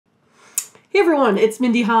Hey everyone, it's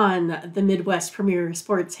Mindy Hahne, the Midwest premier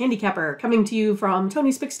sports handicapper, coming to you from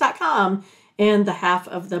TonySpix.com and the half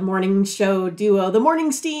of the morning show duo, The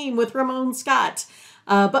Morning Steam with Ramon Scott.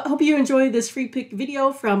 But hope you enjoy this free pick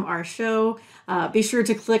video from our show. Be sure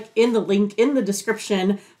to click in the link in the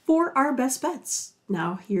description for our best bets.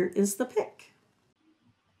 Now here is the pick.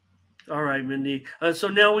 All right, Mindy. So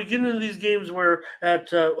now we get into these games where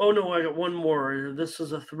at oh no, I got one more. This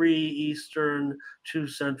is a 3 Eastern, 2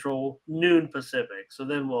 Central, noon Pacific. So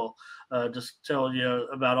then we'll just tell you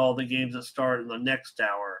about all the games that start in the next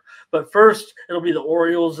hour. But first, it'll be the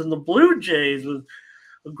Orioles and the Blue Jays with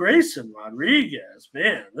Grayson Rodriguez.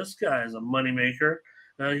 Man, this guy is a moneymaker.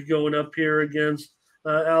 He's going up here against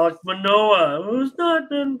Alec Manoah, who's not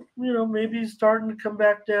been, maybe he's starting to come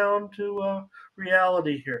back down to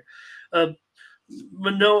reality here.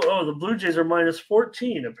 Manoah, the Blue Jays are minus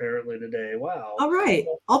 14 apparently today. Wow. All right,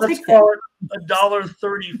 I'll Let's take call that. it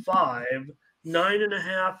 $1.35,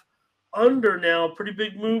 9.5 under now. Pretty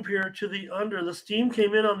big move here to the under. The steam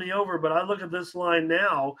came in on the over, but I look at this line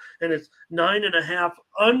now and it's 9.5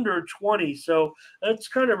 under 20. So that's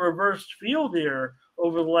kind of reversed field here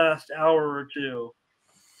over the last hour or two.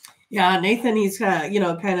 Yeah, Nathan, he's kind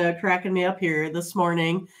of cracking me up here this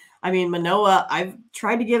morning. I mean, Manoah, I've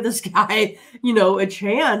tried to give this guy, a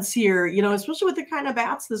chance here, especially with the kind of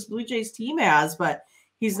bats this Blue Jays team has, but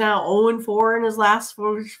he's now 0-4 in his last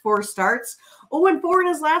four starts, 0-4 in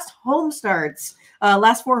his last home starts,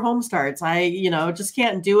 last 4 home starts. I, just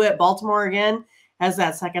can't do it. Baltimore again has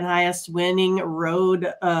that second highest winning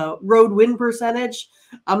road win percentage.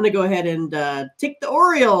 I'm going to go ahead and take the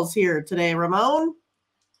Orioles here today, Ramon.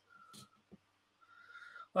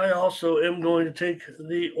 I also am going to take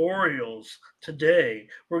the Orioles today.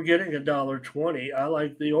 We're getting $1.20. I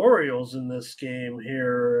like the Orioles in this game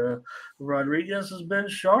here. Rodriguez has been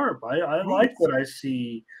sharp. I like what I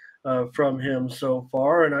see from him so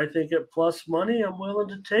far, and I think at plus money, I'm willing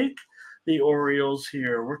to take the Orioles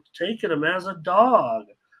here. We're taking them as a dog.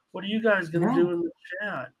 What are you guys going to do in the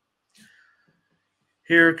chat?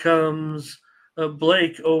 Here comes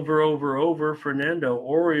Blake over. Fernando,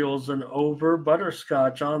 Orioles an over.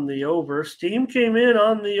 Butterscotch on the over. Steam came in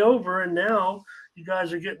on the over, and now you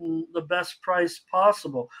guys are getting the best price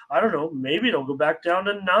possible. I don't know. Maybe it'll go back down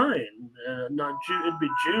to 9. It'd be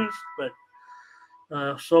juiced, but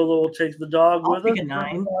Solo will take the dog with us.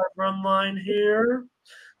 9 run line here.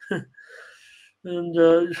 And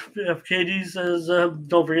FKD says,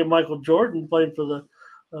 don't forget Michael Jordan played for the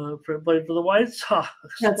White Sox.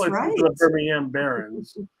 That's right. For the Birmingham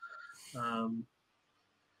Barons.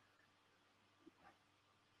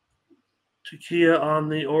 Takia on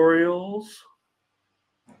the Orioles.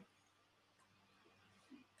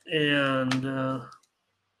 And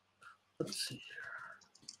let's see here.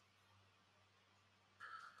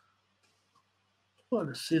 I want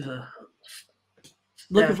to see the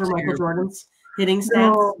looking for Michael Jordan's hitting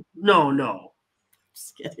stats. No.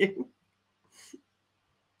 Just kidding.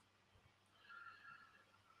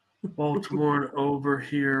 Baltimore over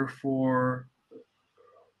here for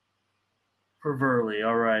Verley.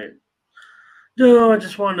 All right. No, I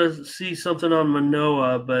just wanted to see something on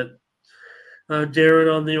Manoah, but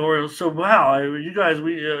Darren on the Orioles. So, wow, you guys,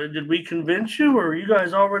 did we convince you, or are you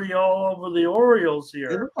guys already all over the Orioles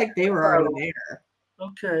here? It looked like they were already there.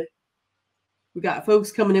 Okay. We got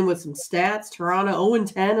folks coming in with some stats. Toronto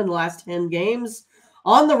 0-10 in the last 10 games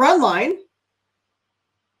on the run line.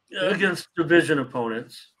 Against division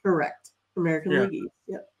opponents. Correct. American League East.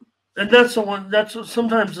 Yep. And that's the one.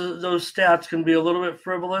 Sometimes those stats can be a little bit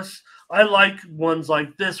frivolous. I like ones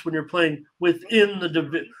like this when you're playing within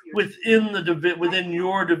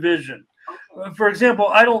your division. For example,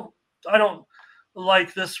 I don't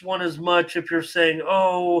like this one as much if you're saying,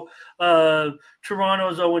 Toronto's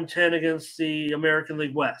 0-10 against the American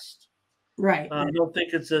League West. Right. I don't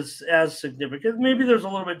think it's as significant. Maybe there's a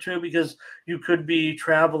little bit too, because you could be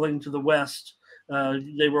traveling to the West.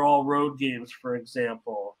 They were all road games, for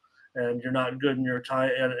example, and you're not good in your time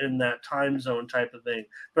in that time zone type of thing.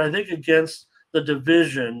 But I think against the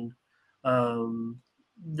division,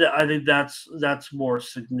 I think that's more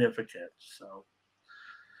significant. So,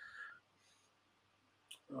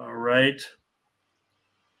 all right.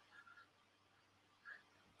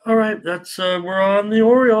 All right, that's we're on the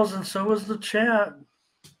Orioles, and so is the chat.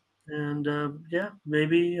 And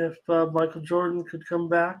maybe if Michael Jordan could come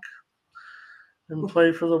back and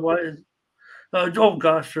play for the White. Oh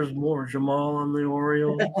gosh, there's more. Jamal on the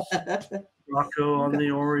Orioles, Rocco on the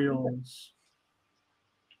Orioles.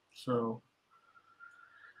 So,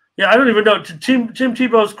 yeah, I don't even know. Tim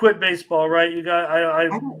Tebow's quit baseball, right? You got I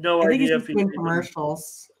have no idea if he's doing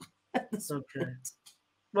commercials. Okay.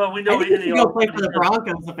 Well, we I know think in he the should go play offseason for the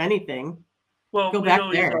Broncos, if anything. well, Go we back know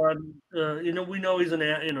he's there. on. We know he's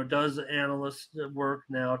does analyst work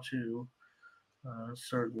now too.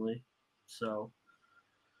 Certainly, so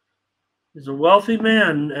he's a wealthy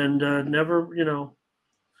man and never,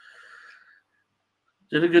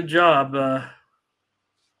 did a good job.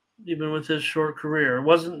 Even with his short career, it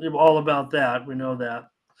wasn't all about that. We know that.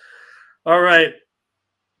 All right,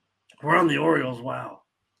 we're on the Orioles. Wow,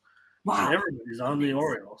 Wow. everybody's on the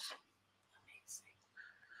Orioles.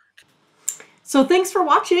 So thanks for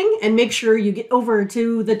watching, and make sure you get over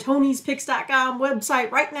to the Tony'sPicks.com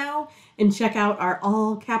website right now and check out our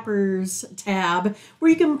All Cappers tab where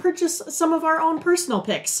you can purchase some of our own personal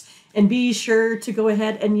picks. And be sure to go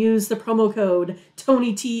ahead and use the promo code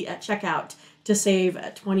TonyT at checkout to save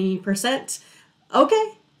 20%.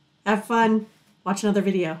 Okay, have fun. Watch another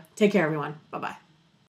video. Take care, everyone. Bye-bye.